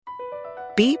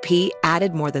BP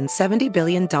added more than $70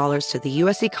 billion to the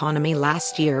U.S. economy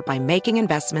last year by making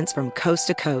investments from coast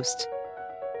to coast.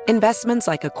 Investments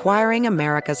like acquiring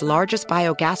America's largest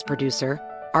biogas producer,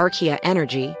 Archaea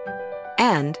Energy,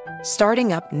 and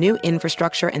starting up new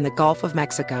infrastructure in the Gulf of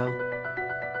Mexico.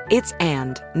 It's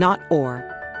and, not or.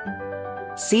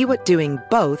 See what doing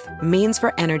both means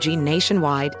for energy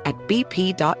nationwide at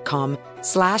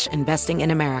bp.com/investing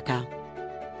in America.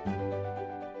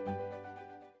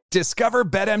 Discover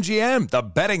BetMGM, the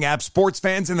betting app sports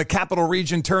fans in the capital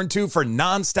region turn to for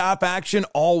nonstop action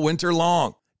all winter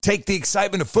long. Take the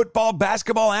excitement of football,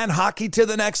 basketball, and hockey to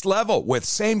the next level with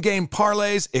same-game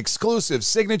parlays, exclusive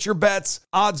signature bets,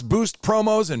 odds boost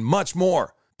promos, and much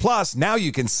more. Plus, now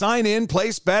you can sign in,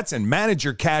 place bets, and manage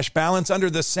your cash balance under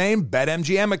the same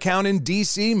BetMGM account in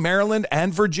D.C., Maryland,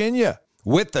 and Virginia.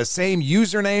 With the same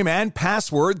username and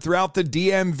password throughout the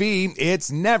DMV,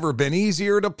 it's never been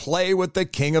easier to play with the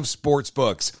king of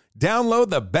sportsbooks. Download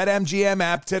the BetMGM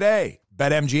app today.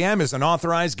 BetMGM is an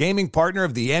authorized gaming partner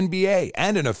of the NBA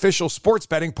and an official sports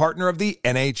betting partner of the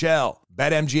NHL.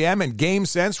 BetMGM and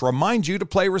GameSense remind you to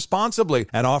play responsibly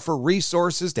and offer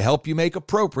resources to help you make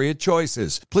appropriate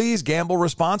choices. Please gamble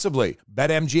responsibly.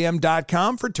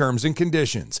 BetMGM.com for terms and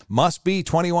conditions. Must be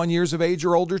 21 years of age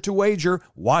or older to wager.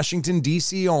 Washington,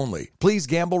 D.C. only. Please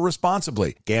gamble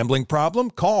responsibly. Gambling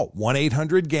problem? Call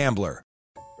 1-800-GAMBLER.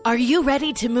 Are you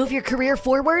ready to move your career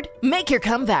forward? Make your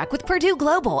comeback with Purdue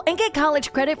Global and get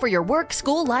college credit for your work,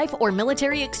 school life, or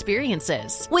military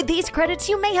experiences. With these credits,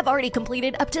 you may have already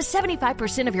completed up to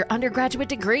 75% of your undergraduate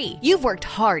degree. You've worked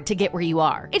hard to get where you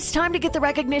are. It's time to get the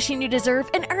recognition you deserve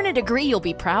and earn a degree you'll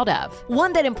be proud of.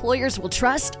 One that employers will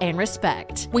trust and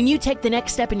respect. When you take the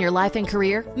next step in your life and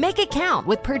career, make it count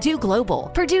with Purdue Global,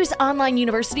 Purdue's online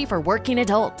university for working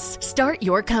adults. Start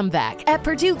your comeback at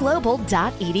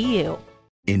purdueglobal.edu.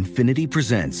 Infiniti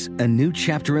presents a new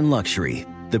chapter in luxury,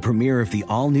 the premiere of the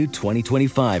all-new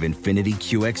 2025 Infiniti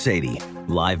QX80,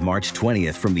 live March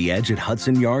 20th from the Edge at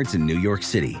Hudson Yards in New York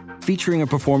City, featuring a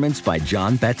performance by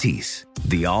John Batiste.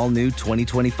 The all-new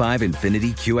 2025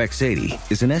 Infiniti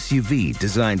QX80 is an SUV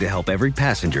designed to help every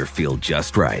passenger feel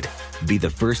just right. Be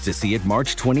the first to see it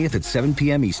March 20th at 7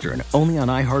 p.m. Eastern, only on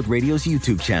iHeartRadio's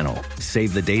YouTube channel.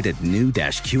 Save the date at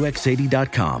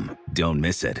new-QX80.com. Don't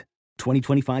miss it.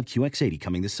 2025 QX80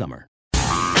 coming this summer.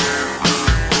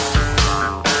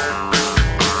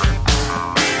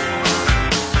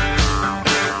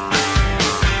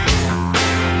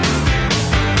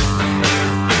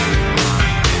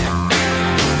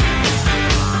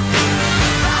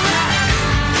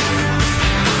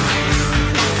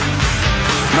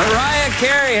 Mariah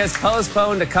Carey has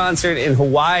postponed a concert in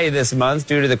Hawaii this month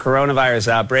due to the coronavirus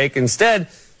outbreak. Instead,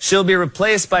 she'll be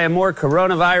replaced by a more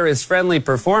coronavirus-friendly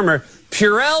performer,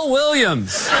 Pharrell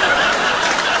Williams.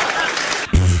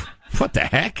 What the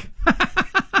heck?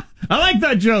 I like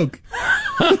that joke.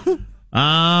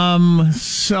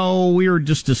 So we were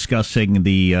just discussing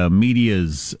the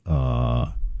media's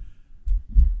the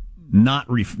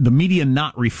media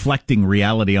not reflecting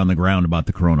reality on the ground about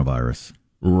the coronavirus.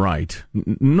 Right.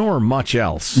 Nor much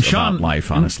else about life,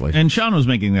 honestly. And Sean was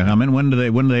making the comment, when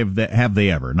have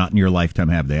they ever? Not in your lifetime,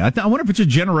 have they? I wonder if it's a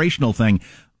generational thing.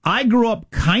 I grew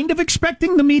up kind of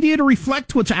expecting the media to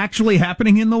reflect what's actually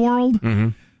happening in the world. Mm-hmm.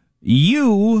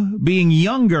 You, being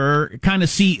younger, kind of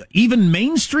see even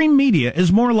mainstream media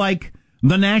is more like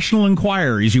the National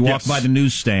Enquirer as you walk by the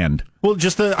newsstand. Well,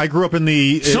 I grew up in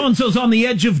the... So-and-so's on the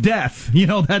edge of death. You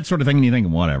know, that sort of thing. And you think,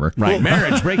 whatever. Right,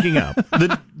 marriage breaking up.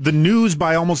 The news,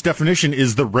 by almost definition,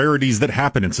 is the rarities that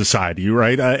happen in society,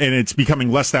 right? And it's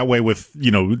becoming less that way with,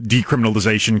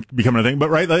 decriminalization becoming a thing.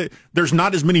 But, right, there's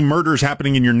not as many murders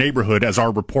happening in your neighborhood as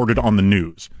are reported on the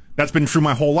news. That's been true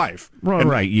my whole life.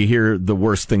 Right. You hear the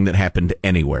worst thing that happened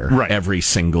anywhere every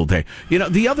single day.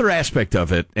 The other aspect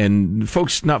of it, and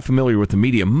folks not familiar with the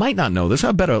media might not know this,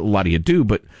 I bet a lot of you do,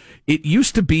 but it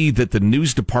used to be that the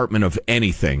news department of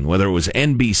anything, whether it was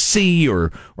NBC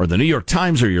or the New York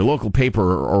Times or your local paper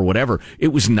or whatever, it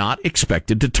was not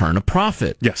expected to turn a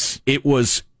profit. Yes. It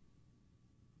was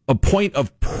a point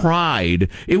of pride.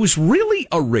 It was really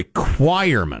a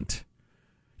requirement.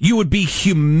 You would be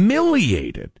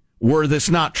humiliated were this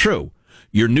not true.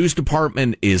 Your news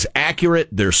department is accurate,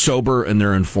 they're sober, and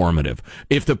they're informative.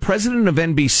 If the president of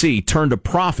NBC turned a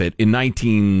profit in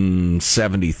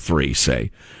 1973, say,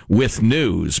 with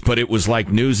news, but it was like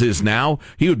news is now,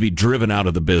 he would be driven out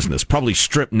of the business, probably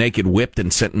stripped naked, whipped,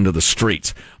 and sent into the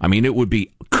streets. I mean, it would be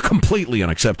completely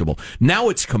unacceptable. Now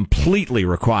it's completely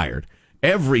required.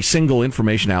 Every single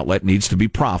information outlet needs to be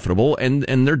profitable, and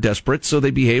they're desperate, so they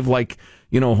behave like,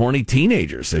 horny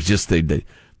teenagers. It's just, they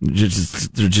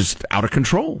They're just out of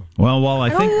control. Well, while I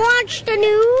think don't watch the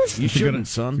news. You shouldn't,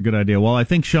 son. It's a good idea. Well, I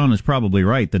think Sean is probably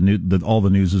right. All the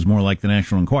news is more like the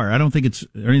National Enquirer. I don't think it's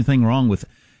anything wrong with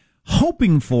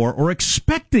hoping for or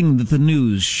expecting that the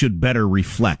news should better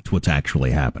reflect what's actually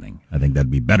happening. I think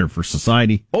that'd be better for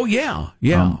society. Oh, yeah.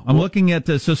 I'm looking at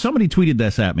so somebody tweeted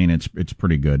this at me, and it's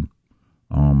pretty good.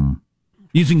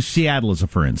 Using Seattle as a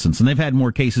for instance, and they've had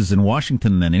more cases in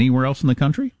Washington than anywhere else in the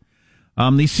country.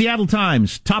 The Seattle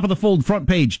Times, top of the fold, front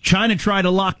page, China tried a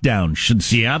lockdown. Should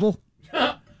Seattle?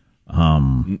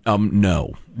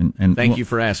 No. And Thank you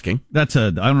for asking. I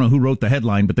don't know who wrote the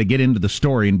headline, but they get into the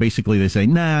story and basically they say,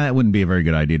 nah, that wouldn't be a very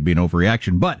good idea. It'd be an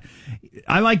overreaction. But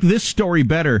I like this story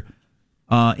better.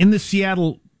 In the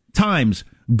Seattle Times,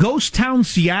 Ghost Town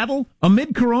Seattle, amid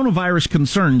coronavirus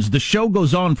concerns, the show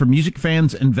goes on for music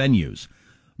fans and venues.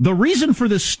 The reason for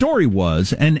this story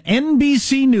was an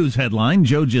NBC News headline.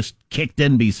 Joe just kicked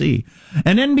NBC.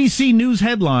 An NBC News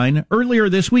headline earlier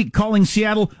this week calling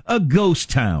Seattle a ghost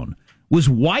town was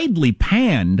widely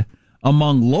panned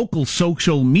among local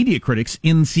social media critics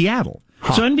in Seattle.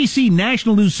 So NBC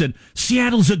National News said,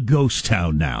 Seattle's a ghost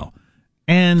town now.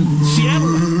 And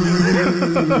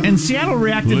Seattle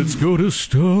reacted. Let's go to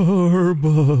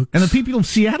Starbucks. And the people of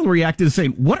Seattle reacted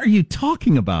saying, what are you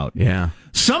talking about? Yeah.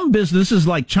 Some businesses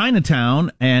like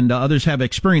Chinatown and others have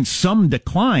experienced some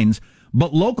declines,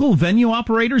 but local venue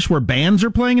operators where bands are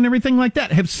playing and everything like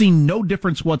that have seen no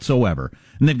difference whatsoever.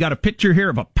 And they've got a picture here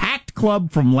of a packed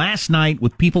club from last night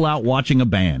with people out watching a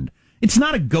band. It's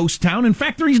not a ghost town. In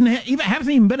fact, there hasn't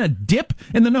even been a dip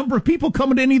in the number of people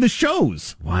coming to any of the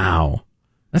shows. Wow.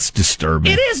 That's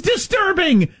disturbing. It is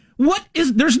disturbing.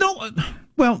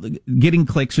 Getting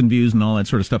clicks and views and all that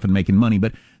sort of stuff and making money,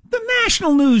 but the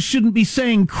national news shouldn't be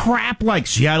saying crap like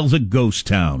Seattle's a ghost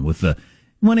town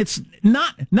when it's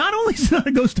not only is it not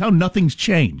a ghost town, nothing's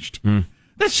changed.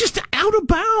 That's just out of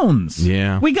bounds.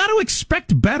 Yeah. We got to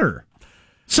expect better.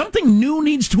 Something new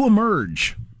needs to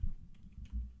emerge.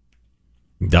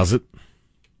 Does it?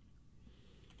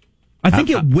 I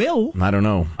think it will. I don't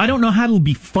know. I don't know how it'll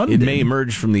be funded. It may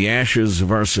emerge from the ashes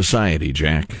of our society,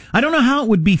 Jack. I don't know how it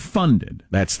would be funded.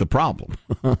 That's the problem.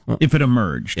 If it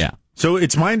emerged. Yeah. So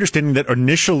it's my understanding that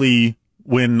initially,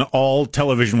 when all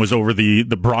television was over the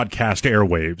broadcast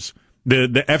airwaves,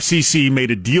 the FCC made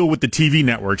a deal with the TV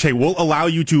networks. Hey, we'll allow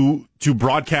you to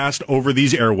broadcast over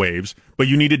these airwaves, but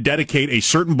you need to dedicate a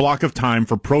certain block of time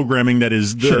for programming that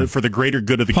is for the greater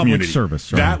good of the public community.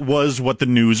 Service. Right? That was what the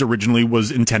news originally was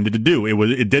intended to do.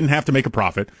 It didn't have to make a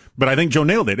profit, but I think Joe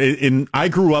nailed it. I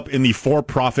grew up in the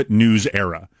for-profit news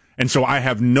era, and so I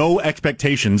have no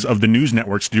expectations of the news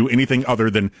networks to do anything other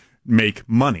than make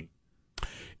money.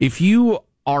 If you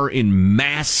are in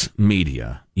mass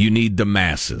media, you need the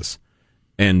masses.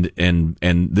 And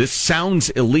this sounds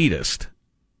elitist,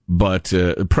 but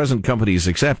present companies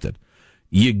accept it.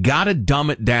 You got to dumb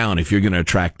it down if you're going to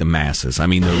attract the masses. I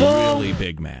mean, the really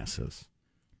big masses,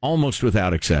 almost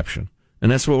without exception.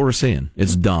 And that's what we're seeing.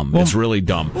 It's dumb. It's really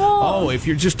dumb. Oh, if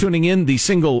you're just tuning in, the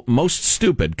single most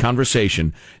stupid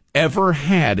conversation ever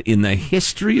had in the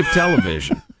history of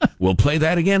television. We'll play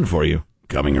that again for you.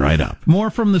 Coming right up. More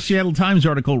from the Seattle Times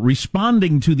article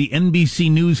responding to the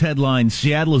NBC News headline,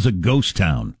 Seattle is a ghost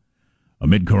town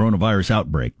amid coronavirus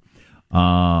outbreak.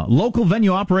 Local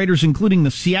venue operators, including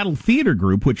the Seattle Theater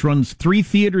Group, which runs 3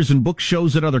 theaters and books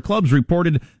shows at other clubs,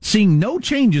 reported seeing no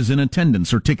changes in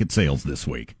attendance or ticket sales this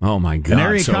week. Oh, my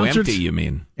God. So empty, you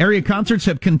mean? Area concerts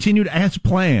have continued as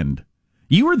planned.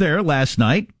 You were there last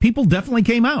night. People definitely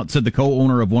came out, said the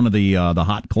co-owner of one of the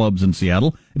hot clubs in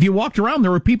Seattle. If you walked around,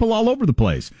 there were people all over the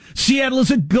place. Seattle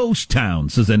is a ghost town,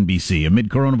 says NBC, amid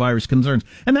coronavirus concerns.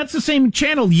 And that's the same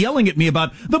channel yelling at me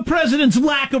about the president's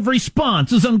lack of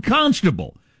response is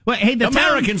unconscionable. Well, hey,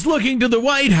 Americans looking to the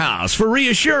White House for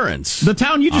reassurance. The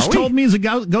town you just told me is a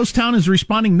ghost town is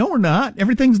responding. No, we're not.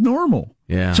 Everything's normal.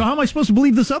 Yeah. So how am I supposed to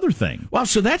believe this other thing? Wow.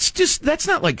 So that's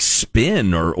not like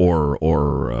spin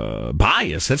or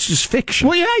bias. That's just fiction.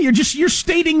 Well, yeah, you're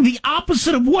stating the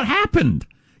opposite of what happened.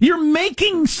 You're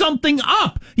making something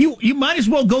up. You might as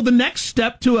well go the next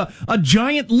step to a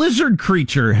giant lizard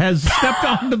creature has stepped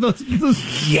onto the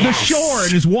shore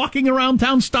and is walking around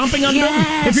town stomping on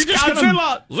buildings.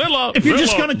 If you're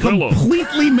just going to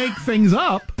completely make things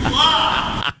up,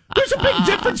 there's a big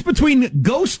difference between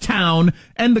Ghost Town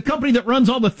and the company that runs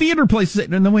all the theater places,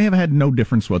 and then we have had no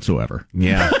difference whatsoever.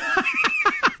 Yeah.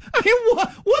 I mean,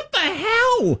 what the heck?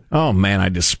 hell? Oh, man, I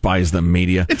despise the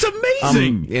media. It's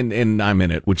amazing. And I'm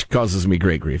in it, which causes me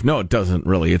great grief. No, it doesn't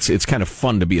really. It's kind of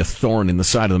fun to be a thorn in the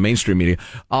side of the mainstream media.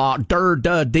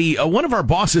 One of our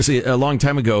bosses a long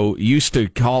time ago used to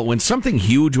call, when something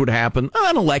huge would happen,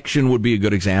 an election would be a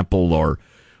good example, or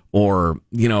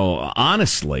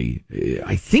honestly,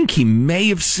 I think he may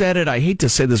have said it. I hate to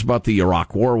say this about the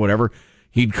Iraq War or whatever.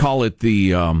 He'd call it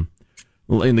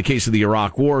in the case of the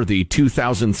Iraq War, the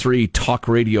 2003 Talk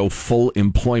Radio Full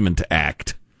Employment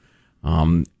Act.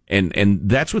 And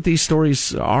that's what these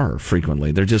stories are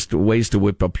frequently. They're just ways to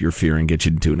whip up your fear and get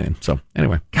you to tune in. So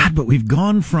anyway. God, but we've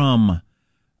gone from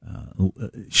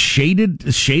shade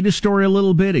a story a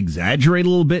little bit, exaggerate a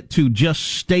little bit, to just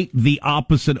state the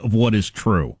opposite of what is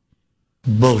true.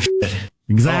 Bullshit.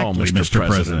 Exactly, Mr.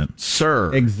 President.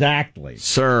 Sir. Exactly.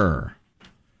 Sir.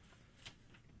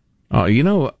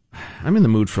 I'm in the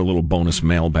mood for a little bonus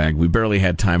mailbag. We barely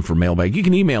had time for mailbag. You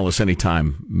can email us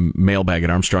anytime,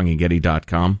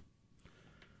 mailbag@armstrongandgetty.com.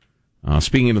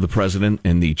 Speaking of the president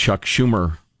and the Chuck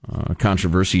Schumer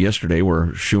controversy yesterday, where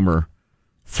Schumer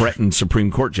threatened Supreme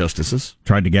Court justices.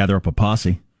 Tried to gather up a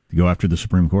posse to go after the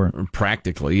Supreme Court.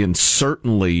 Practically, and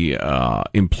certainly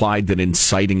implied that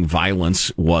inciting violence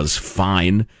was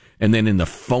fine. And then in the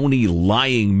phony,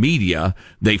 lying media,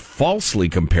 they falsely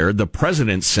compared the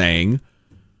president saying,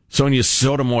 Sonia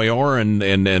Sotomayor and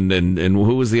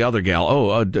who was the other gal?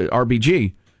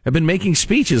 RBG have been making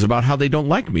speeches about how they don't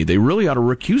like me. They really ought to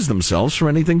recuse themselves from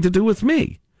anything to do with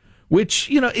me, which,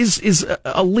 is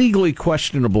a legally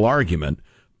questionable argument,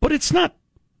 but it's not.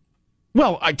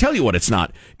 Well, I tell you what, it's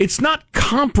not. It's not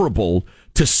comparable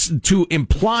to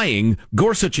implying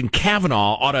Gorsuch and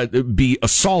Kavanaugh ought to be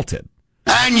assaulted.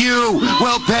 And you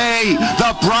will pay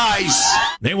the price.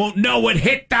 They won't know what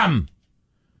hit them.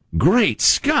 Great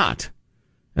Scott.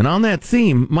 And on that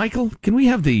theme, Michael, can we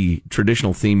have the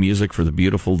traditional theme music for the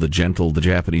beautiful, the gentle, the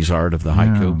Japanese art of the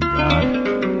haiku?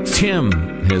 Oh, Tim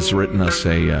has written us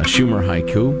a Schumer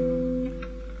haiku.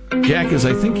 Jack, as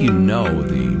I think you know,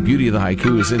 the beauty of the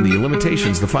haiku is in the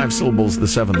limitations, the 5 syllables, the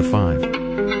 7, the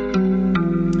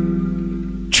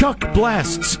 5. Chuck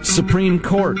blasts Supreme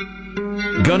Court.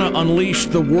 Gonna unleash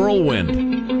the whirlwind.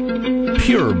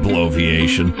 Pure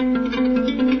bloviation.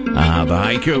 The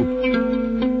haiku.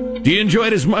 Do you enjoy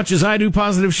it as much as I do,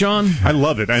 Positive Sean? I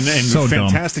love it. And so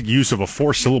fantastic use of a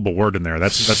 4-syllable word in there.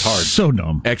 That's hard. So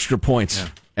dumb. Extra points. Yeah.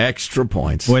 Extra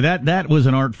points. Boy, that was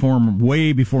an art form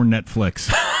way before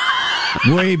Netflix.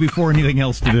 Way before anything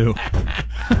else to do.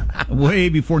 Way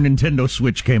before Nintendo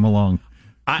Switch came along.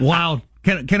 Wow.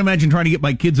 Can't imagine trying to get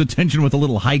my kids' attention with a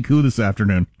little haiku this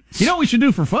afternoon. You know what we should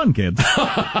do for fun, kids?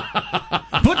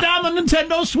 Put down the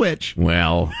Nintendo Switch.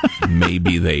 Well,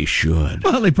 maybe they should.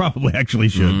 Well, they probably actually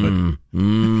should.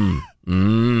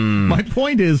 My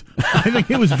point is, I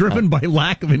think it was driven by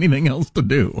lack of anything else to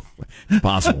do.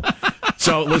 Possible.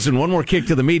 So, listen, one more kick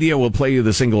to the media. We'll play you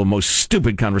the single most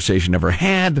stupid conversation ever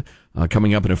had.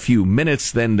 Coming up in a few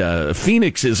minutes. Then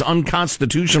Phoenix's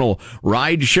unconstitutional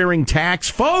ride-sharing tax.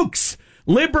 Folks,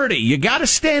 liberty. You got to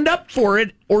stand up for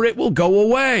it or it will go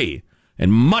away.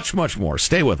 And much, much more.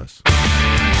 Stay with us.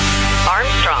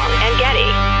 Armstrong and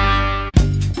Getty.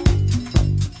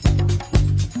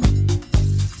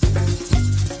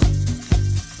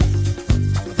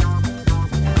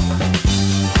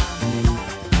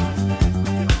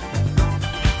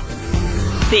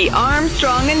 The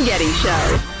Armstrong and Getty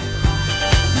Show.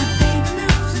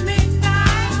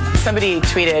 Somebody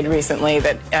tweeted recently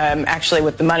that actually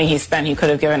with the money he spent, he could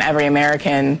have given every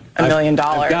American $1 million.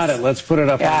 I've got it. Let's put it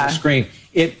up on the screen.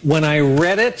 When I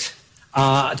read it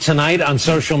tonight on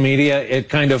social media, it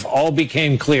kind of all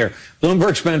became clear.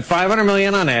 Bloomberg spent $500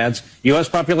 million on ads. U.S.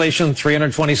 population,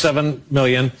 327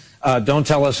 million. Don't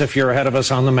tell us if you're ahead of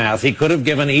us on the math. He could have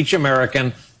given each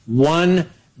American $1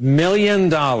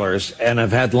 million and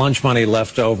have had lunch money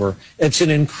left over. It's an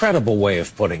incredible way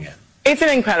of putting it. It's an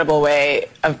incredible way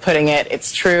of putting it.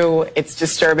 It's true. It's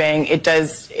disturbing. It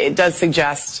does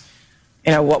suggest,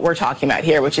 what we're talking about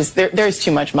here, which is there's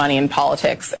too much money in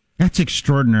politics. That's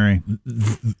extraordinary.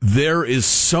 There is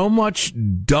so much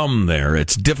dumb there,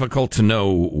 it's difficult to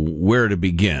know where to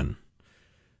begin.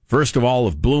 First of all,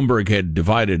 if Bloomberg had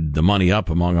divided the money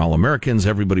up among all Americans,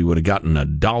 everybody would have gotten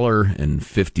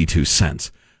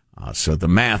 $1.52. So the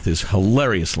math is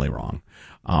hilariously wrong.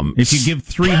 If you give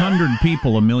 300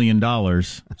 people $1 million,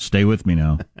 stay with me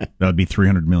now, that would be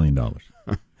 $300 million.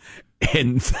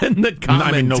 And then the commentary.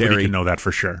 I mean, nobody can know that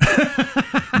for sure.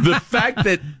 The fact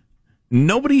that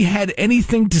nobody had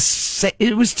anything to say,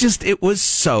 it was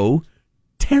so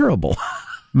terrible.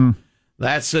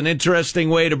 That's an interesting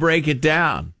way to break it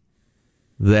down.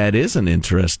 That is an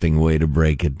interesting way to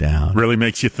break it down. Really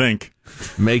makes you think.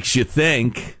 Makes you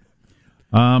think.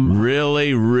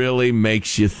 Really, really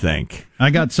makes you think. I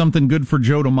got something good for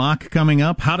Joe DeMock coming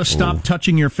up. How to stop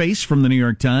touching your face from the New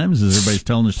York Times, as everybody's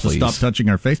telling us to stop touching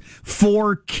our face.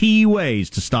 4 key ways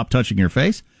to stop touching your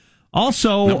face.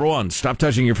 Also, number 1, stop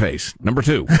touching your face. Number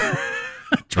 2,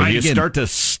 if you start to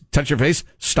touch your face,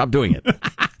 stop doing it.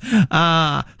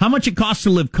 How much it costs to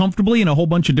live comfortably in a whole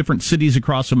bunch of different cities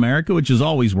across America, which is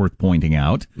always worth pointing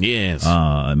out. Yes.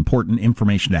 Important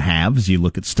information to have as you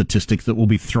look at statistics that will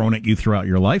be thrown at you throughout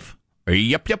your life.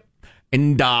 Yep.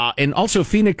 And also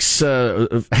Phoenix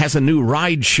has a new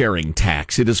ride-sharing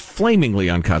tax. It is flamingly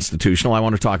unconstitutional. I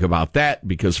want to talk about that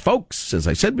because, folks, as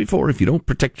I said before, if you don't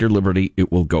protect your liberty, it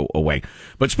will go away.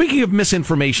 But speaking of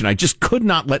misinformation, I just could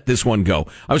not let this one go.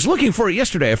 I was looking for it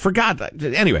yesterday. I forgot.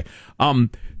 Anyway,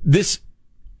 this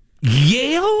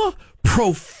Yale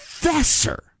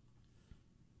professor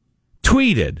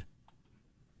tweeted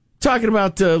talking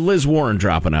about Liz Warren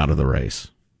dropping out of the race.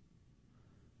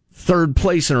 3rd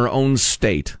place in her own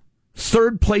state.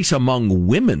 3rd place among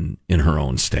women in her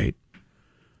own state.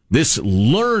 This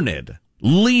learned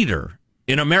leader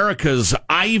in America's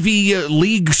Ivy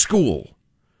League school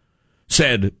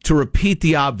said, to repeat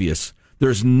the obvious,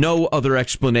 there's no other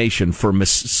explanation for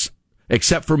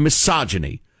except for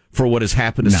misogyny for what has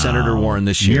happened to Senator Warren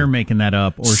this year. You're making that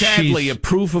up. Or sadly, a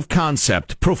proof of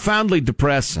concept. Profoundly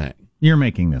depressing. You're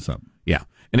making this up. Yeah.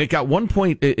 And it got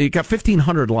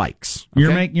 1,500 likes.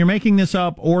 Okay? You're making this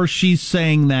up, or she's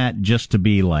saying that just to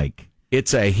be like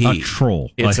it's a he, a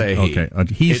troll. It's a he.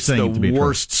 Okay, he's it's saying the to be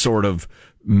worst sort of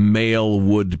male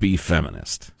would-be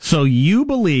feminist. So you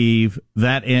believe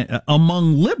that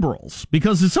among liberals,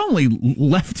 because it's only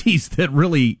lefties that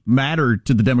really matter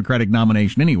to the Democratic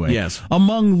nomination anyway. Yes,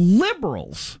 among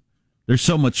liberals, there's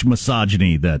so much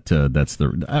misogyny that that's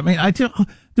the. I mean,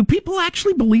 do people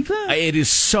actually believe that? It is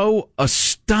so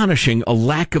astonishing a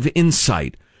lack of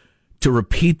insight. To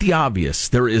repeat the obvious,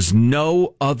 there is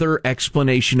no other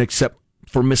explanation except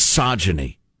for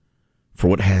misogyny for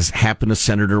what has happened to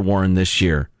Senator Warren this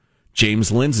year.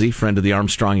 James Lindsay, friend of the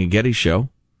Armstrong and Getty show,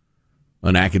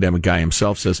 an academic guy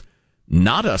himself, says,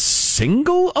 not a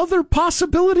single other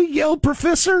possibility, Yale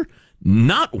professor?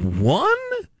 Not one?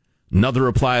 Another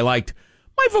reply I liked,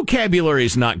 my vocabulary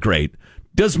is not great.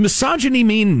 Does misogyny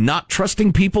mean not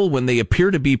trusting people when they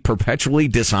appear to be perpetually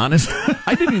dishonest?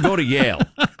 I didn't go to Yale.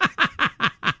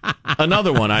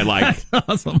 Another one I like. That's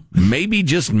awesome.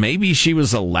 Maybe she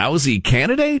was a lousy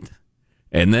candidate?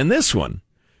 And then this one.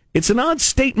 It's an odd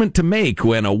statement to make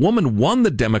when a woman won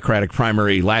the Democratic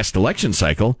primary last election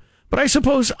cycle, but I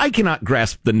suppose I cannot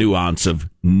grasp the nuance of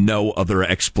no other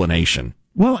explanation.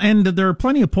 Well, and there are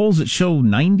plenty of polls that show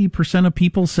 90% of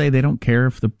people say they don't care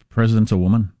if the president's a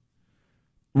woman.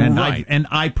 And right.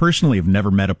 I personally have never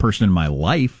met a person in my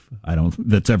life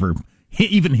that's ever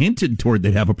even hinted toward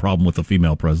they'd have a problem with a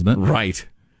female president. Right.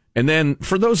 And then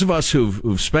for those of us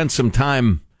who've spent some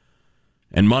time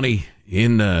and money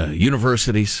in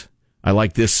universities, I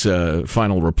like this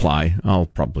final reply. I'll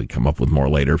probably come up with more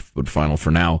later, but final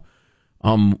for now.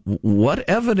 What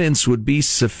evidence would be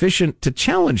sufficient to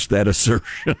challenge that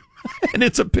assertion? And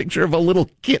it's a picture of a little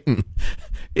kitten.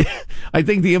 I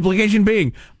think the implication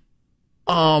being,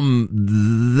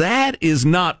 that is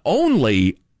not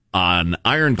only an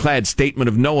ironclad statement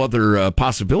of no other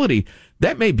possibility,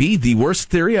 that may be the worst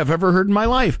theory I've ever heard in my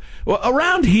life. Well,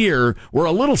 around here, we're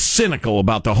a little cynical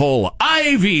about the whole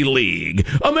Ivy League,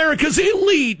 America's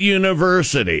elite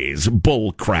universities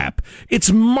bull crap.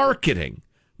 It's marketing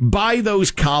by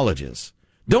those colleges.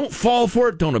 Don't fall for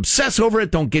it. Don't obsess over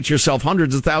it. Don't get yourself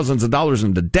hundreds of thousands of dollars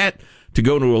into debt to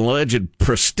go to an alleged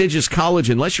prestigious college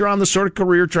unless you're on the sort of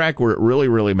career track where it really,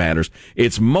 really matters.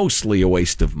 It's mostly a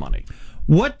waste of money.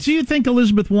 What do you think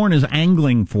Elizabeth Warren is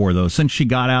angling for, though, since she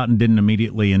got out and didn't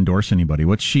immediately endorse anybody?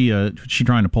 What's she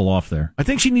trying to pull off there? I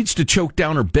think she needs to choke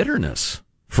down her bitterness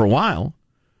for a while.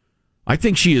 I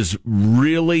think she is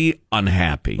really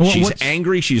unhappy. Well, she's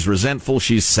angry, she's resentful,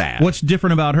 she's sad. What's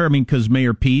different about her? I mean, because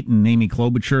Mayor Pete and Amy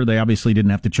Klobuchar, they obviously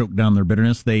didn't have to choke down their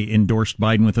bitterness. They endorsed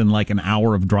Biden within like an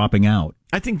hour of dropping out.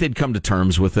 I think they'd come to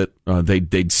terms with it.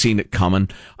 They'd seen it coming.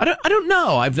 I don't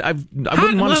know. I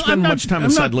wouldn't want to spend much time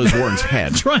inside Liz Warren's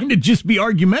head. Trying to just be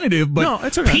argumentative, but no,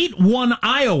 it's okay. Pete won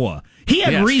Iowa. He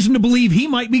had reason to believe he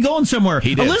might be going somewhere.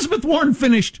 He did. Elizabeth Warren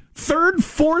finished third,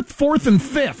 fourth, and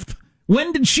fifth.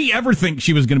 When did she ever think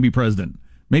she was going to be president?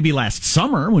 Maybe last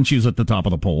summer when she was at the top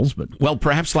of the polls. But well,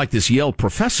 perhaps like this Yale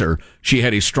professor, she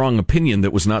had a strong opinion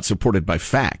that was not supported by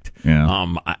fact.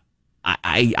 Yeah.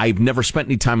 I've never spent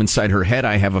any time inside her head.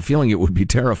 I have a feeling it would be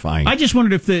terrifying. I just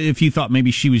wondered if you thought maybe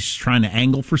she was trying to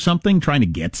angle for something, trying to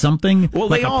get something. Well,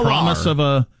 like they all promise are. of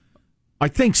a. I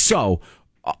think so.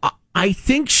 I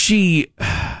think she.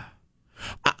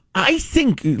 I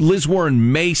think Liz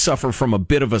Warren may suffer from a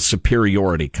bit of a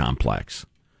superiority complex.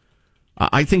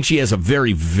 I think she has a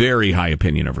very, very high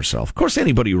opinion of herself. Of course,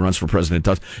 anybody who runs for president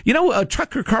does. You know,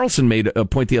 Tucker Carlson made a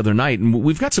point the other night, and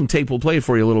we've got some tape. We'll play it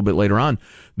for you a little bit later on,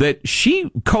 that she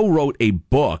co-wrote a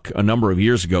book a number of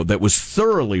years ago that was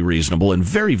thoroughly reasonable and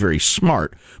very, very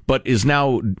smart, but is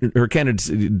now, her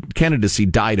candidacy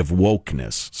died of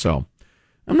wokeness. So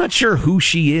I'm not sure who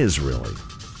she is, really.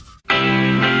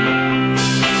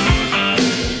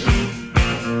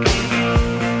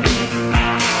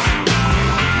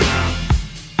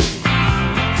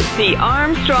 The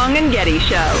Armstrong and Getty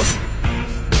Show.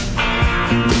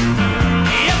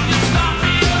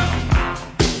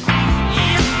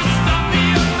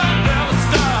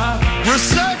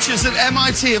 Researchers at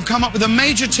MIT have come up with a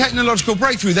major technological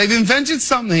breakthrough. They've invented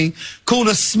something called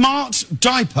a smart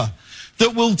diaper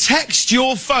that will text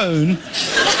your phone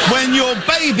when your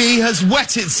baby has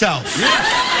wet itself.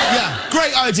 Yeah,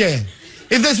 great idea.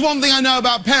 If there's one thing I know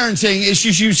about parenting, is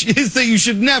that you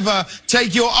should never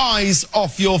take your eyes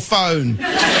off your phone.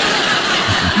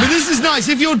 But this is nice.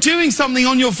 If you're doing something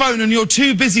on your phone and you're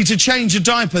too busy to change a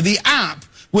diaper, the app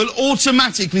will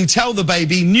automatically tell the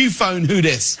baby, new phone, who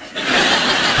dis?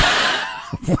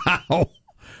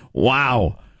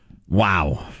 Wow.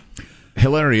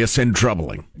 Hilarious and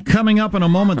troubling. Coming up in a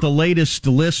moment, the latest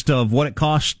list of what it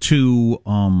costs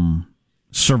to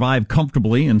survive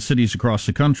comfortably in cities across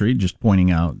the country, just pointing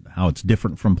out how it's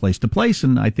different from place to place,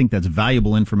 and I think that's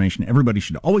valuable information everybody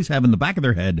should always have in the back of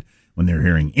their head when they're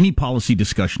hearing any policy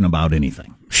discussion about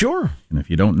anything. Sure. And if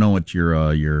you don't know it,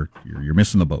 you're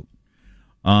missing the boat.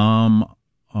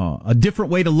 A different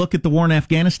way to look at the war in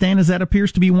Afghanistan as that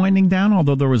appears to be winding down,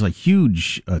 although there was a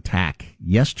huge attack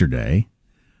yesterday.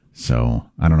 So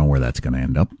I don't know where that's going to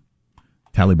end up.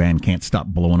 Taliban can't stop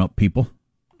blowing up people.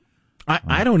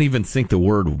 I don't even think the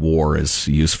word war is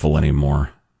useful anymore.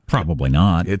 Probably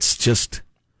not. It's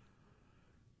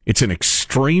an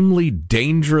extremely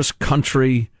dangerous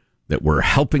country that we're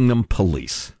helping them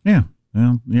police. Yeah.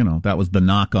 Well, that was the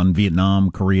knock on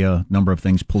Vietnam, Korea, number of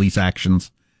things, police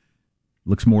actions.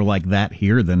 Looks more like that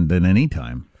here than any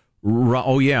time.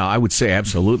 Oh, yeah, I would say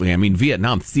absolutely. I mean,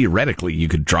 Vietnam, theoretically, you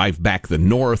could drive back the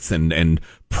north and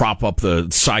prop up the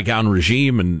Saigon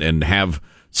regime and have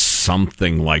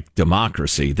something like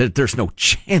democracy. There's no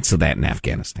chance of that in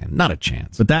Afghanistan. Not a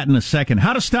chance. But that in a second.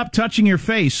 How to stop touching your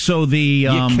face. So you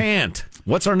can't.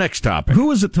 What's our next topic? Who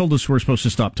is it told us we're supposed to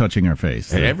stop touching our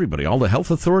face? Hey, everybody. All the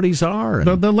health authorities are.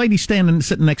 The lady sitting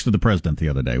next to the president the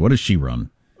other day. What does she run?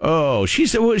 Oh,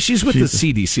 she's with the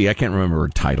CDC. I can't remember her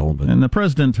title. But. And the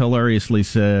president hilariously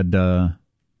said,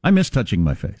 I miss touching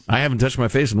my face. I haven't touched my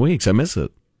face in weeks. I miss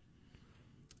it.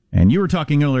 And you were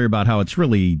talking earlier about how it's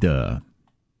really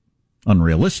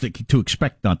unrealistic to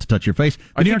expect not to touch your face.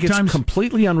 I think it's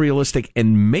completely unrealistic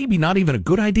and maybe not even a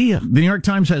good idea. The New York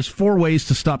Times has 4 ways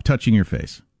to stop touching your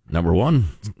face. Number 1,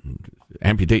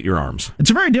 amputate your arms. It's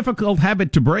a very difficult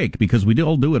habit to break because we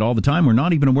all do it all the time. We're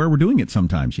not even aware we're doing it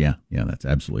sometimes. Yeah, that's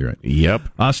absolutely right.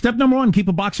 Yep. Step number 1, keep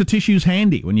a box of tissues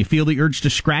handy. When you feel the urge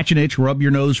to scratch an itch, rub your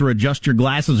nose, or adjust your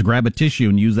glasses, grab a tissue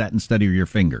and use that instead of your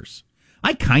fingers.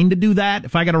 I kind of do that.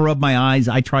 If I got to rub my eyes,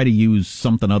 I try to use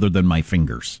something other than my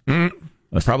fingers.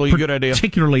 That's probably a good idea.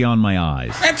 Particularly on my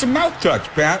eyes. That's a mouth touch,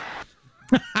 Pat.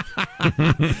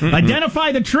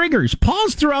 Identify the triggers.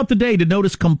 Pause throughout the day to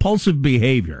notice compulsive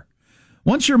behavior.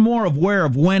 Once you're more aware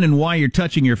of when and why you're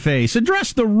touching your face,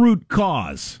 address the root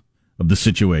cause of the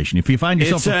situation. If you find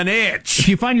yourself It's an itch. If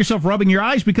you find yourself rubbing your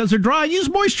eyes because they're dry, use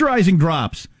moisturizing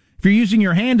drops. If you're using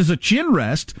your hand as a chin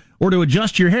rest or to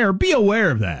adjust your hair, be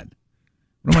aware of that.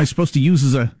 What am I supposed to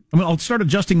use I'll start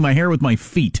adjusting my hair with my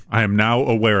feet. I am now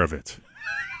aware of it.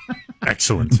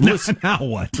 Excellent. Listen, now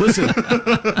what? Listen,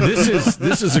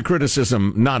 this is a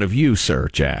criticism not of you, Sir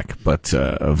Jack, but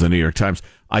of the New York Times.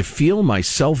 I feel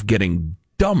myself getting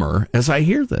dumber as I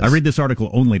hear this. I read this article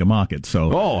only to mock it.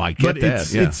 So, I get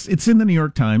that. It's in the New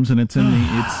York Times, and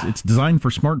it's designed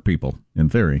for smart people. In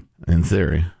theory.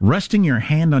 Resting your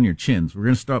hand on your chins. We're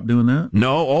going to stop doing that.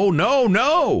 No. Oh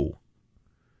no.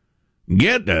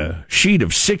 Get a sheet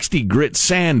of 60 grit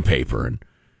sandpaper, and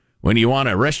when you want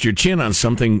to rest your chin on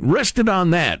something, rest it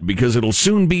on that, because it'll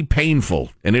soon be painful,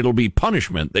 and it'll be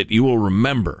punishment that you will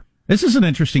remember. This is an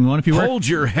interesting one. If you hold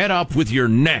your head up with your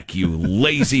neck, you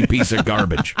lazy piece of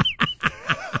garbage.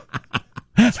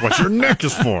 That's what your neck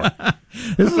is for.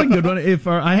 This is a good one. If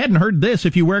I hadn't heard this,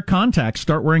 if you wear contacts,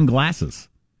 start wearing glasses.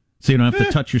 So you don't have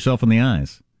to touch yourself in the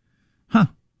eyes. Huh.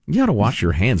 You ought to wash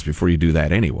your hands before you do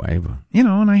that anyway. But. You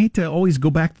know, and I hate to always go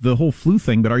back to the whole flu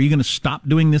thing, but are you going to stop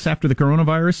doing this after the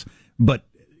coronavirus, but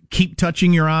keep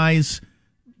touching your eyes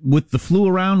with the flu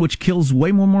around, which kills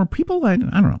way more people? I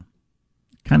don't know.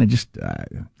 Kind of just...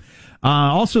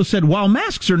 also said, while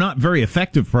masks are not very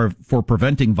effective for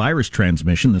preventing virus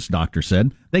transmission, this doctor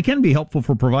said, they can be helpful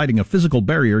for providing a physical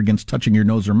barrier against touching your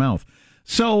nose or mouth.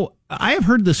 So I have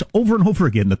heard this over and over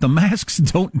again, that the masks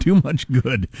don't do much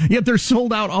good, yet they're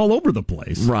sold out all over the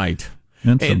place. Right.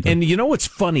 And you know what's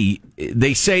funny?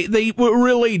 They say they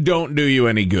really don't do you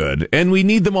any good, and we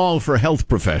need them all for health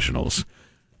professionals.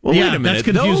 Well, yeah, wait a minute.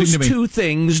 That's confusing Those to me. two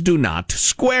things do not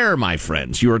square, my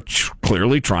friends. You're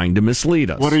clearly trying to mislead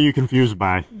us. What are you confused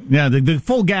by? Yeah, the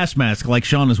full gas mask like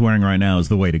Sean is wearing right now is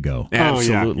the way to go.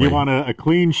 Absolutely. Oh, yeah. You want a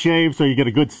clean shave so you get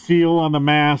a good seal on the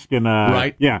mask. And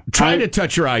right. Yeah. Try to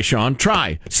touch your eye, Sean.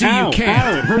 Try. See, ow, you can't.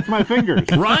 Ow, it hurts my fingers.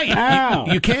 Right. Ow.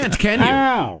 You can't, can you?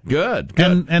 Ow. Good.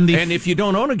 And if you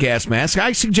don't own a gas mask,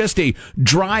 I suggest a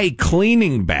dry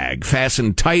cleaning bag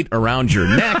fastened tight around your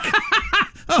neck.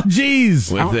 Oh,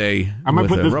 jeez. I'm going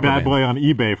to put this bad boy on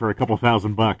eBay for a couple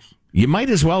 $1,000. You might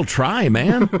as well try,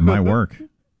 man. Might work.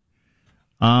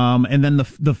 And then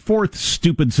the fourth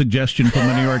stupid suggestion from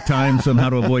the New York Times on how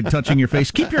to avoid touching your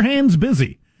face: keep your hands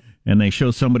busy. And they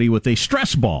show somebody with a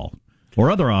stress ball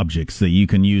or other objects that you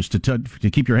can use to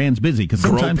keep your hands busy. Because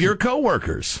sometimes grope your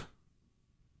coworkers.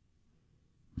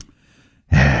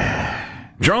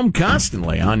 Draw them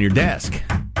constantly on your desk,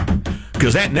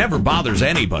 because that never bothers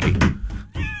anybody.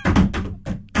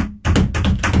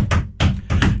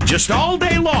 Just all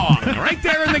day long, right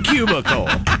there in the cubicle.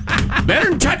 Better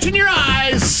than touching your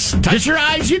eyes. Touch your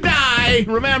eyes, you die.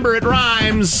 Remember, it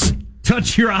rhymes.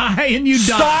 Touch your eye and you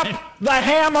die. Stop the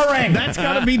hammering! That's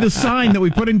got to be the sign that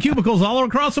we put in cubicles all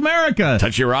across America.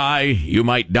 Touch your eye, you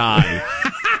might die.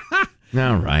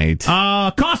 All right.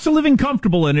 Cost of living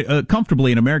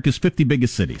comfortably in America's 50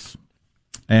 biggest cities.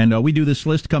 And we do this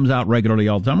list, comes out regularly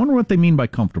all the time. I wonder what they mean by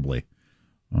comfortably.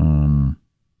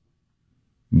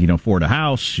 You can afford a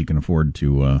house. You can afford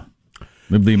to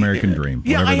live the American dream.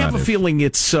 Yeah, I have a feeling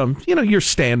it's, your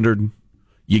standard.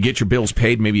 You get your bills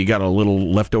paid. Maybe you got a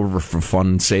little left over for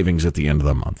fun savings at the end of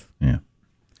the month. Yeah.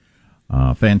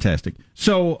 Fantastic.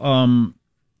 So,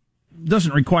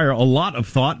 doesn't require a lot of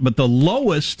thought, but the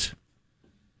lowest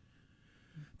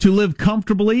to live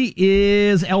comfortably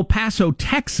is El Paso,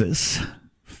 Texas.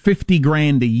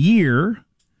 $50,000 a year.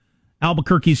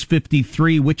 Albuquerque's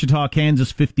 53, Wichita,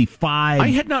 Kansas 55. I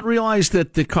had not realized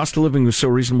that the cost of living was so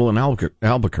reasonable in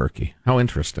Albuquerque. How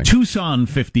interesting. Tucson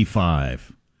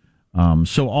 55.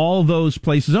 So all those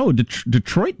places. Oh,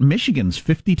 Detroit, Michigan's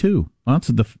 52. Well, that's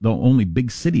the only big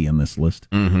city in this list.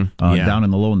 Mm-hmm. Down in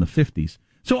the low in the 50s.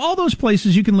 So all those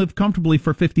places you can live comfortably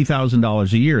for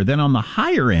 $50,000 a year. Then on the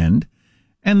higher end,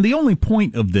 and the only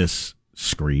point of this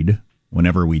screed,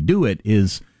 whenever we do it,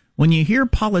 is when you hear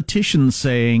politicians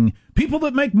saying, people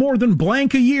that make more than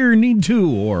blank a year need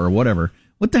to, or whatever,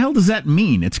 what the hell does that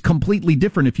mean? It's completely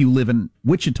different if you live in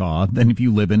Wichita than if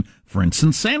you live in, for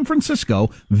instance, San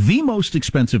Francisco, the most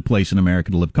expensive place in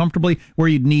America to live comfortably, where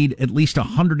you'd need at least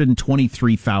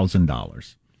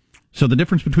 $123,000. So the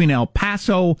difference between El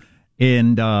Paso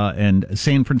and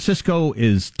San Francisco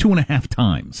is 2.5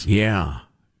 times. Yeah.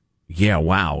 Yeah,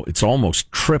 wow. It's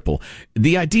almost triple.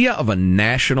 The idea of a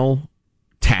national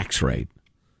tax rate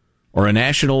or a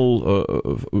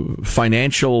national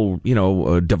financial,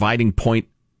 dividing point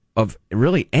of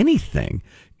really anything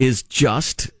is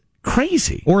just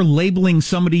crazy. Or labeling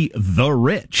somebody the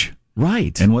rich.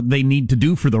 Right. And what they need to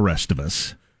do for the rest of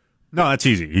us. No, that's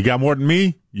easy. You got more than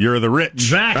me, you're the rich.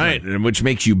 Exactly. Right. Which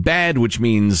makes you bad, which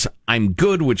means I'm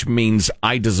good, which means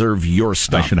I deserve your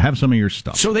stuff. I should have some of your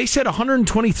stuff. So they said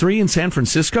 123 in San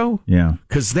Francisco? Yeah.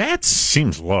 Because that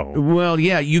seems low. Well,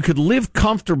 yeah, you could live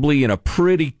comfortably in a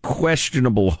pretty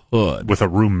questionable hood. With a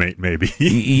roommate, maybe.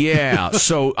 Yeah.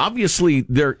 So obviously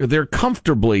their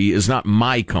comfortably is not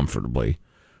my comfortably.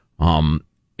 And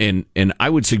I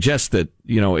would suggest that,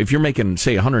 if you're making,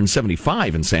 say,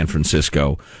 175 in San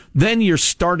Francisco, then you're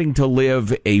starting to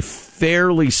live a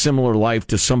fairly similar life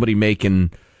to somebody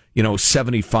making,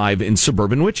 75 in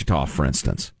suburban Wichita, for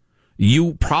instance.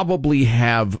 You probably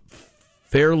have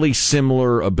fairly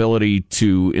similar ability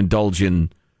to indulge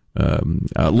in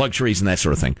luxuries and that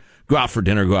sort of thing. Go out for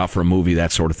dinner, go out for a movie,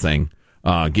 that sort of thing.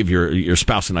 Give your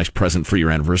spouse a nice present for your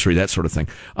anniversary, that sort of thing.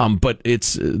 But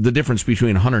it's the difference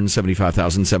between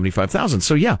 175,000 and 75,000.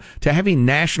 So yeah, to have a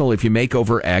national, if you make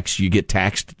over X, you get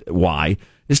taxed Y.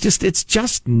 It's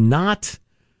just not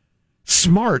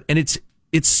smart. And it's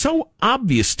so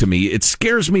obvious to me. It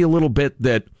scares me a little bit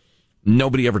that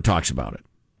Nobody ever talks about it.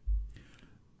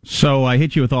 So I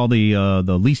hit you with all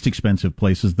the least expensive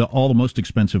places, all the most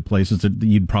expensive places that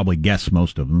you'd probably guess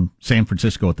most of them. San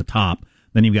Francisco at the top.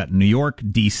 Then you've got New York,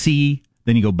 D.C.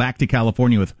 Then you go back to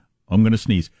California with, I'm going to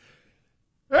sneeze.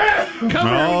 He's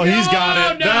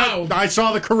got it. No. I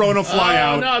saw the corona fly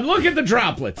out. No, look at the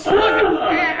droplets. Oh,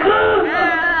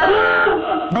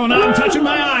 no, I'm touching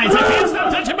my eyes. I can't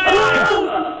stop touching my eyes.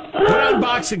 Put on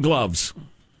boxing gloves.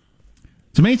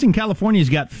 It's amazing California's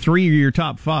got 3 of your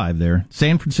top 5 there.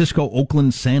 San Francisco,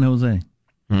 Oakland, San Jose.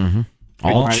 Mm-hmm.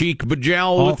 All cheek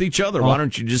bejeweled with each other. Why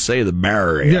don't you just say the Bay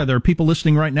Area? Yeah, there are people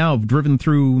listening right now who've driven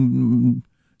through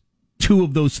 2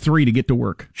 of those 3 to get to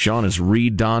work. Sean has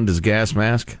redonned his gas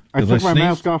mask. I took my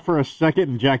mask off for a second,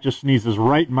 and Jack just sneezes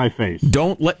right in my face.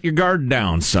 Don't let your guard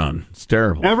down, son. It's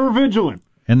terrible. Ever vigilant.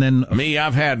 And then me,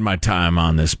 I've had my time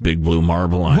on this big blue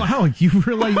marble. Wow, you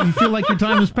feel like your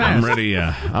time has passed. I'm ready.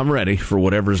 I'm ready for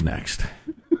whatever's next.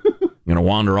 I'm gonna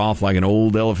wander off like an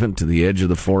old elephant to the edge of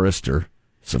the forest or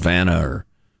savannah or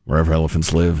wherever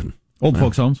elephants live. Old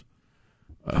folks' homes.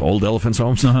 Old elephants'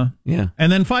 homes. Yeah.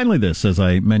 And then finally, this, as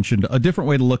I mentioned, a different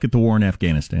way to look at the war in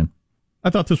Afghanistan. I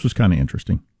thought this was kind of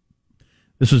interesting.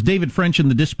 This was David French in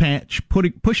the Dispatch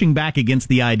pushing back against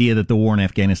the idea that the war in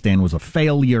Afghanistan was a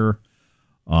failure.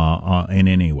 In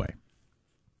any way.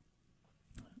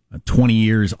 20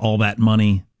 years, all that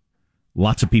money,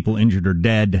 lots of people injured or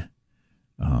dead.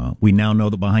 We now know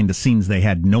that behind the scenes they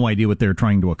had no idea what they were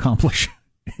trying to accomplish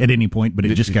at any point, but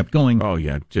it just kept going. Oh,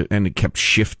 yeah, and it kept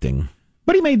shifting.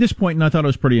 But he made this point, and I thought it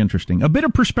was pretty interesting. A bit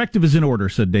of perspective is in order,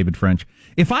 said David French.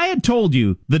 If I had told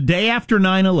you the day after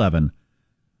 9/11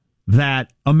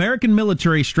 that American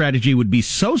military strategy would be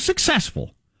so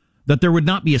successful that there would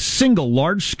not be a single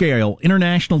large-scale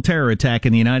international terror attack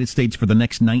in the United States for the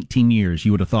next 19 years,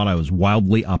 you would have thought I was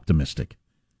wildly optimistic.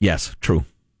 Yes, true.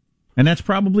 And that's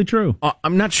probably true.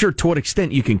 I'm not sure to what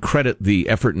extent you can credit the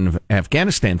effort in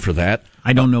Afghanistan for that.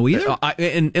 I don't know either.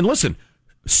 And listen,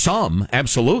 some,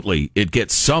 absolutely, it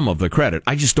gets some of the credit.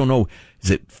 I just don't know, is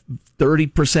it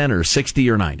 30% or 60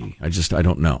 or 90? I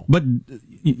don't know. But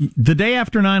the day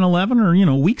after 9/11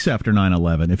 or, weeks after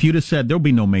 9/11, if you'd have said there'll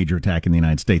be no major attack in the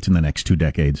United States in the next 2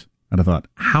 decades, I'd have thought,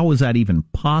 how is that even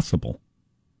possible?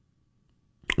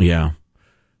 Yeah.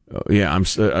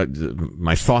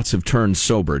 My thoughts have turned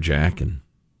sober, Jack, and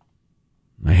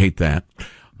I hate that.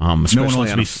 No one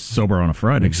wants to be sober on a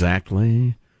Friday.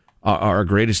 Exactly. Our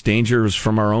greatest danger is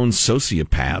from our own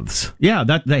sociopaths. Yeah,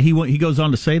 that he goes on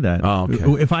to say that. Oh,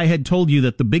 okay. If I had told you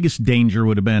that the biggest danger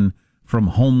would have been from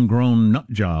homegrown nut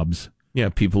jobs. Yeah,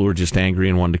 people who were just angry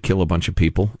and wanted to kill a bunch of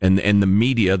people. And the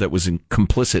media that was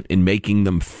complicit in making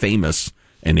them famous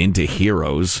and into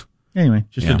heroes. Anyway,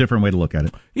 just a different way to look at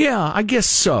it. Yeah, I guess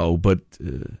so. But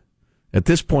at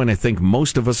this point, I think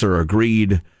most of us are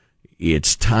agreed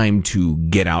it's time to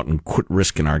get out and quit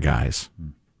risking our guys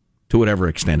to whatever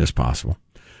extent is possible.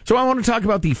 So I want to talk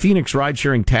about the Phoenix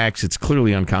ride-sharing tax. It's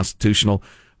clearly unconstitutional.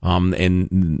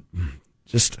 And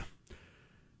just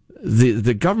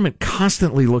the government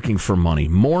constantly looking for money,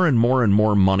 more and more and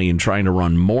more money, and trying to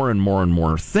run more and more and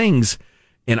more things.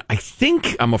 And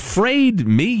I'm afraid,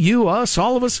 me, you, us,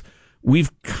 all of us, we've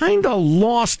kind of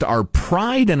lost our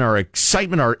pride and our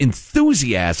excitement, our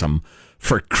enthusiasm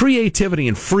for creativity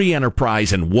and free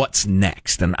enterprise and what's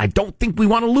next. And I don't think we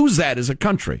want to lose that as a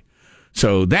country.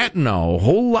 So that and a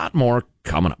whole lot more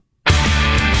coming up.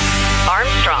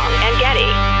 Armstrong and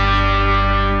Getty.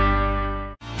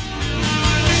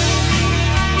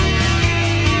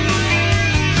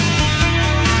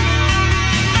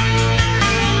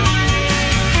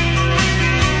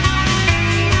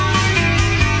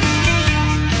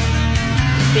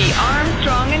 The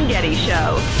Armstrong and Getty Show.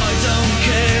 I don't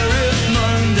care if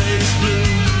Monday's blue,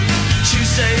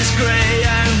 Tuesday's gray,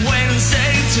 and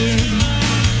Wednesday too.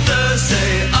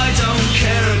 Thursday, I don't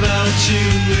care about you.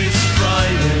 It's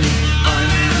Friday, I'm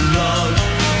in love.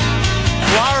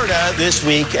 Florida this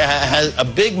week has a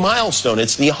big milestone.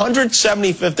 It's the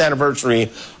 175th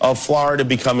anniversary of Florida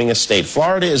becoming a state.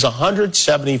 Florida is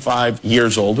 175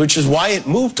 years old, which is why it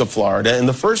moved to Florida in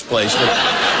the first place.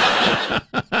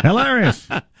 Hilarious.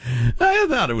 I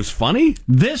thought it was funny.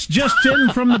 This just in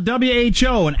from the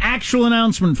WHO, an actual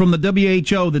announcement from the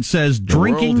WHO that says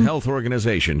drinking... World Health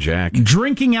Organization, Jack.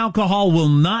 Drinking alcohol will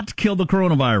not kill the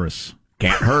coronavirus.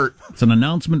 Can't hurt. It's an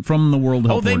announcement from the World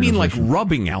Health Organization. Oh, they mean like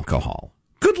rubbing alcohol.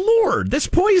 Good Lord, that's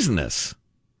poisonous.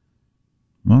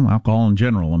 Well, alcohol in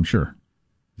general, I'm sure.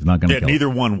 It's not going to kill neither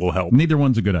one will help. Neither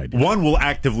one's a good idea. One will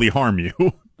actively harm you.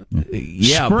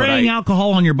 Yeah, spraying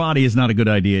alcohol on your body is not a good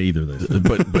idea either.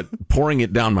 But pouring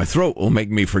it down my throat will make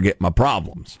me forget my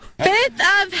problems. Fifth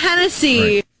of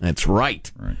Hennessy. Right. That's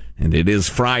right. And it is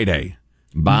Friday.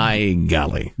 By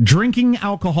golly. Drinking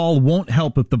alcohol won't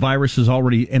help if the virus has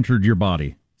already entered your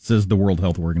body, says the World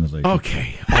Health Organization.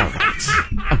 Okay. All right.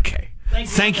 Okay.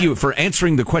 Thank you for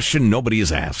answering the question nobody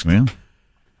has asked. Yeah.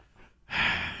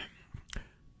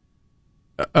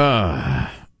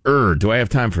 Do I have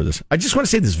time for this? I just want to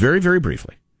say this very, very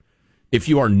briefly. If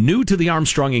you are new to the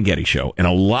Armstrong and Getty Show, and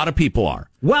a lot of people are,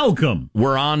 welcome.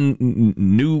 We're on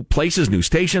new places, new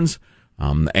stations,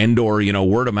 and or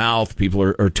word of mouth. People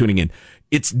are tuning in.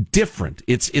 It's different.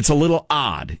 It's a little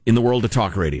odd in the world of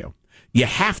talk radio. You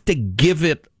have to give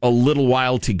it a little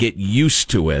while to get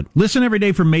used to it. Listen every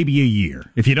day for maybe a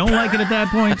year. If you don't like it at that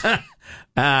point,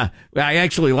 I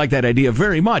actually like that idea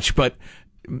very much, but.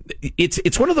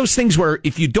 It's one of those things where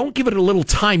if you don't give it a little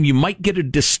time, you might get a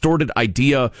distorted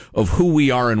idea of who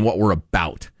we are and what we're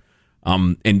about.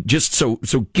 And just so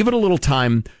give it a little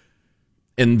time.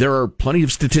 And there are plenty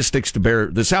of statistics to bear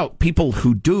this out. People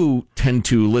who do tend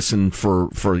to listen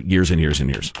for years and years and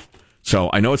years.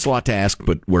 So I know it's a lot to ask,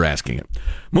 but we're asking it.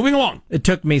 Moving along. It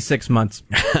took me 6 months.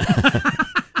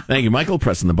 Thank you, Michael,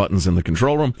 pressing the buttons in the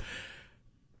control room.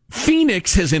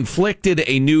 Phoenix has inflicted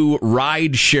a new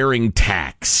ride-sharing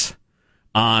tax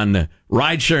on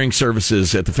ride-sharing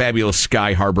services at the fabulous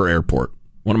Sky Harbor Airport,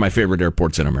 one of my favorite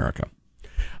airports in America.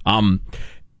 And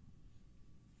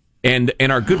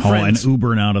our good friends... and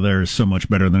Ubering out of there is so much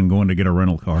better than going to get a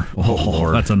rental car. Oh,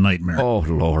 Lord. That's a nightmare. Oh,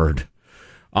 Lord.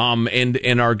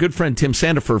 And our good friend Tim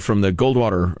Sandifer from the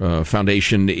Goldwater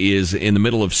Foundation is in the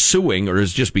middle of suing, or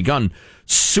has just begun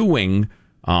suing...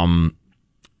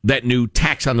 that new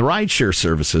tax on the rideshare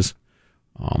services.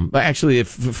 Actually, they've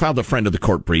filed a friend of the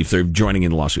court brief. They're joining in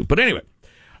the lawsuit. But anyway,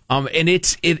 and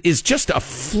it is just a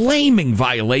flaming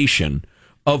violation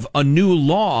of a new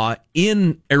law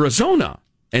in Arizona,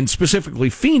 and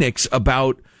specifically Phoenix,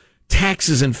 about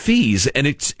taxes and fees. And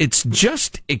it's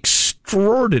just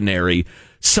extraordinary,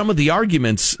 some of the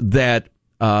arguments that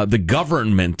the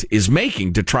government is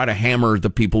making to try to hammer the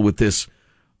people with this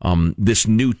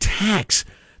new tax.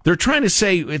 They're trying to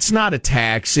say it's not a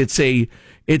tax; it's a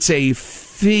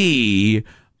fee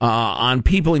on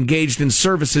people engaged in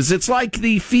services. It's like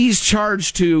the fees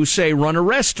charged to, say, run a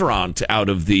restaurant out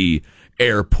of the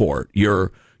airport.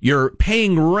 You're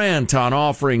paying rent on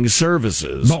offering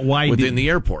services within the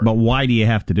airport. But why do you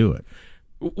have to do it?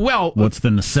 Well, what's the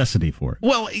necessity for it?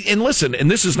 Well, and listen, and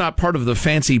this is not part of the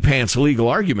fancy pants legal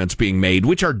arguments being made,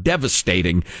 which are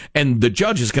devastating. And the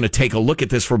judge is going to take a look at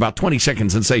this for about 20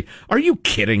 seconds and say, "Are you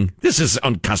kidding? This is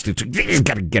unconstitutional. You've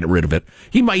got to get rid of it."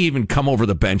 He might even come over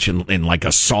the bench and like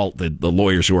assault the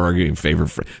lawyers who are arguing in favor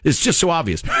of it. It's just so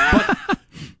obvious.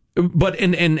 But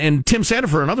Tim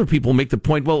Sandifer and other people make the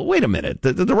point, well, wait a minute.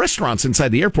 The restaurants inside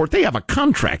the airport, they have a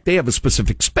contract. They have a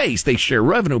specific space. They share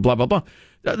revenue, blah, blah, blah.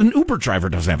 An Uber driver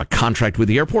doesn't have a contract with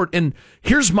the airport. And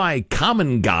here's my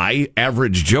common guy,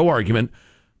 average Joe argument.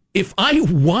 If I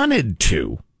wanted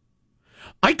to,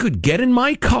 I could get in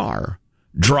my car,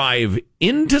 drive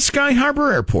into Sky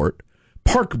Harbor Airport,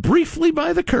 park briefly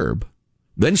by the curb,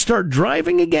 then start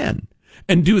driving again.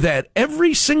 And do that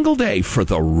every single day for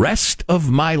the rest of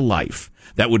my life.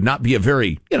 That would not be a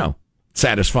very,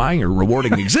 satisfying or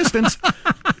rewarding existence,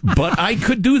 but I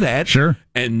could do that. Sure.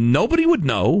 And nobody would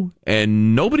know,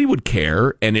 and nobody would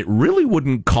care, and it really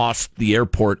wouldn't cost the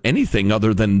airport anything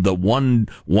other than the one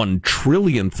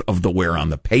trillionth of the wear on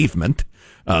the pavement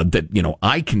that,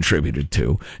 I contributed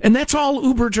to. And that's all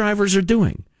Uber drivers are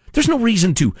doing. There's no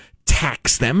reason to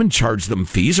tax them and charge them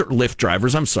fees, or Lyft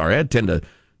drivers. I'm sorry, I tend to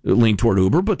lean toward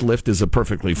Uber, but Lyft is a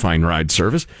perfectly fine ride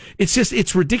service.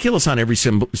 It's ridiculous on every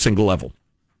single level.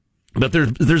 But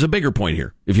there's a bigger point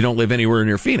here, if you don't live anywhere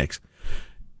near Phoenix.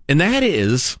 And that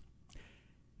is,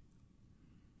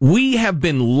 we have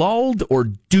been lulled or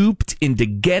duped into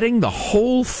getting the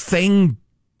whole thing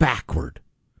backward.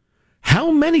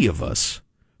 How many of us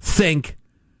think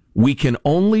we can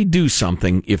only do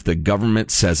something if the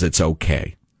government says it's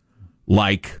okay?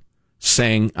 Like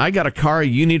saying, I got a car,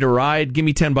 you need a ride, give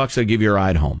me $10, I'll give you a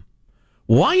ride home.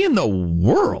 Why in the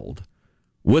world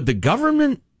would the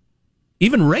government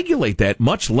even regulate that,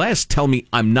 much less tell me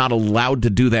I'm not allowed to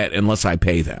do that unless I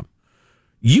pay them?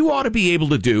 You ought to be able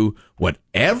to do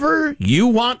whatever you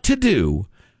want to do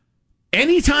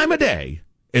any time of day,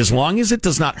 as long as it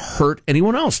does not hurt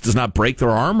anyone else, does not break their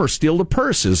arm or steal the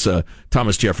purse, as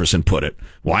Thomas Jefferson put it.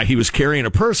 Why he was carrying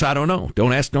a purse, I don't know.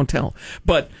 Don't ask, don't tell.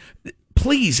 But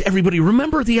please, everybody,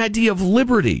 remember the idea of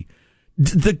liberty.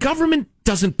 The government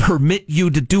doesn't permit you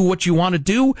to do what you want to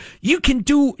do.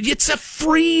 It's a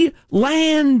free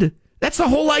land. That's the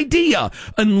whole idea.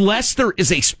 Unless there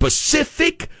is a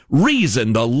specific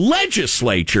reason the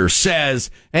legislature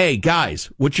says, hey, guys,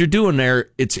 what you're doing there,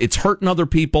 it's hurting other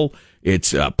people.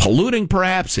 It's polluting,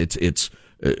 perhaps. It's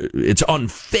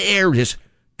unfair. Just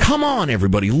come on,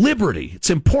 everybody. Liberty. It's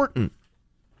important.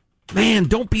 Man,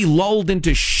 don't be lulled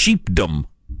into sheepdom.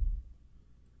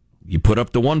 You put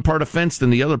up the one part of fence,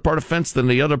 then the other part of fence, then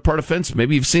the other part of fence.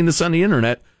 Maybe you've seen this on the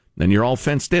internet. Then you're all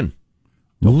fenced in.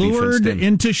 Lured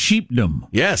into sheepdom.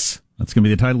 Yes. That's going to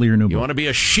be the title of your new book. You want to be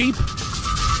a sheep?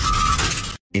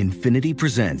 Infiniti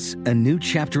presents a new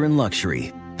chapter in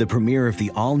luxury, the premiere of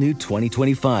the all-new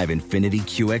 2025 Infiniti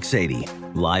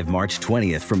QX80, live March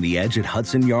 20th from the Edge at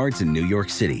Hudson Yards in New York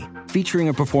City, featuring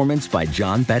a performance by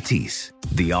John Batiste.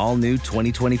 The all-new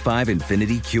 2025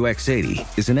 Infiniti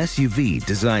QX80 is an SUV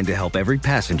designed to help every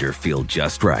passenger feel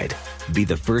just right. Be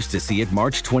the first to see it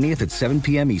March 20th at 7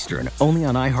 p.m. Eastern, only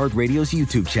on iHeartRadio's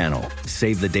YouTube channel.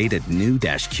 Save the date at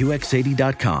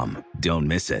new-QX80.com. Don't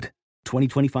miss it.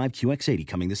 2025 QX80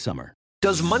 coming this summer.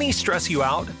 Does money stress you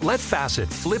out? Let Facet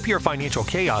flip your financial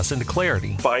chaos into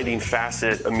clarity. Finding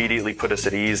Facet immediately put us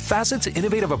at ease. Facet's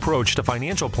innovative approach to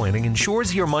financial planning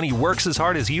ensures your money works as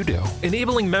hard as you do,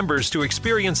 enabling members to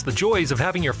experience the joys of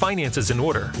having your finances in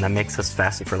order. And that makes us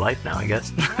Facet for life now, I guess.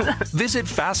 Visit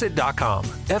Facet.com,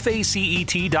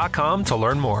 FACET.com to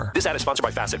learn more. This ad is sponsored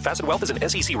by Facet. Facet Wealth is an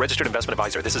SEC registered investment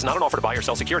advisor. This is not an offer to buy or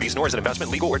sell securities, nor is it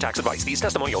investment, legal, or tax advice. These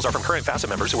testimonials are from current Facet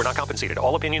members who are not compensated.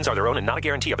 All opinions are their own and not a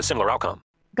guarantee of a similar outcome.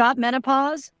 Got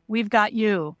menopause? We've got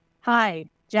you. Hi,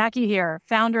 Jackie here,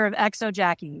 founder of Exo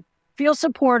Jackie. Feel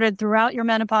supported throughout your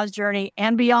menopause journey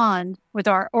and beyond with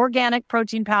our organic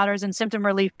protein powders and symptom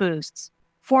relief boosts.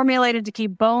 Formulated to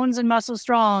keep bones and muscles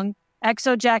strong,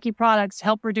 Exo Jackie products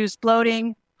help reduce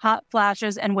bloating, hot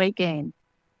flashes, and weight gain.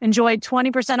 Enjoy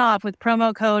 20% off with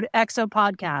promo code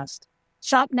EXOPODCAST.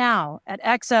 Shop now at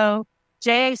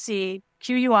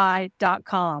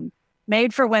exojacqui.com.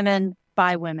 Made for women,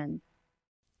 by women.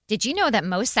 Did you know that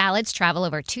most salads travel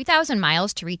over 2,000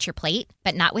 miles to reach your plate?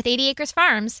 But not with 80 Acres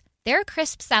Farms. Their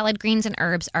crisp salad greens and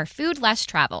herbs are food less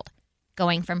traveled,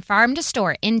 going from farm to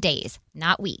store in days,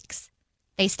 not weeks.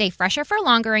 They stay fresher for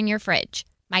longer in your fridge.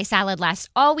 My salad lasts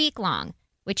all week long,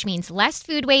 which means less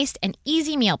food waste and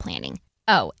easy meal planning.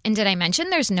 Oh, and did I mention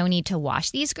there's no need to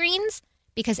wash these greens?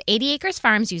 Because 80 Acres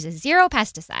Farms uses 0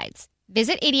 pesticides.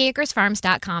 Visit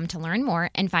 80acresfarms.com to learn more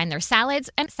and find their salads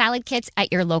and salad kits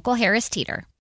at your local Harris Teeter.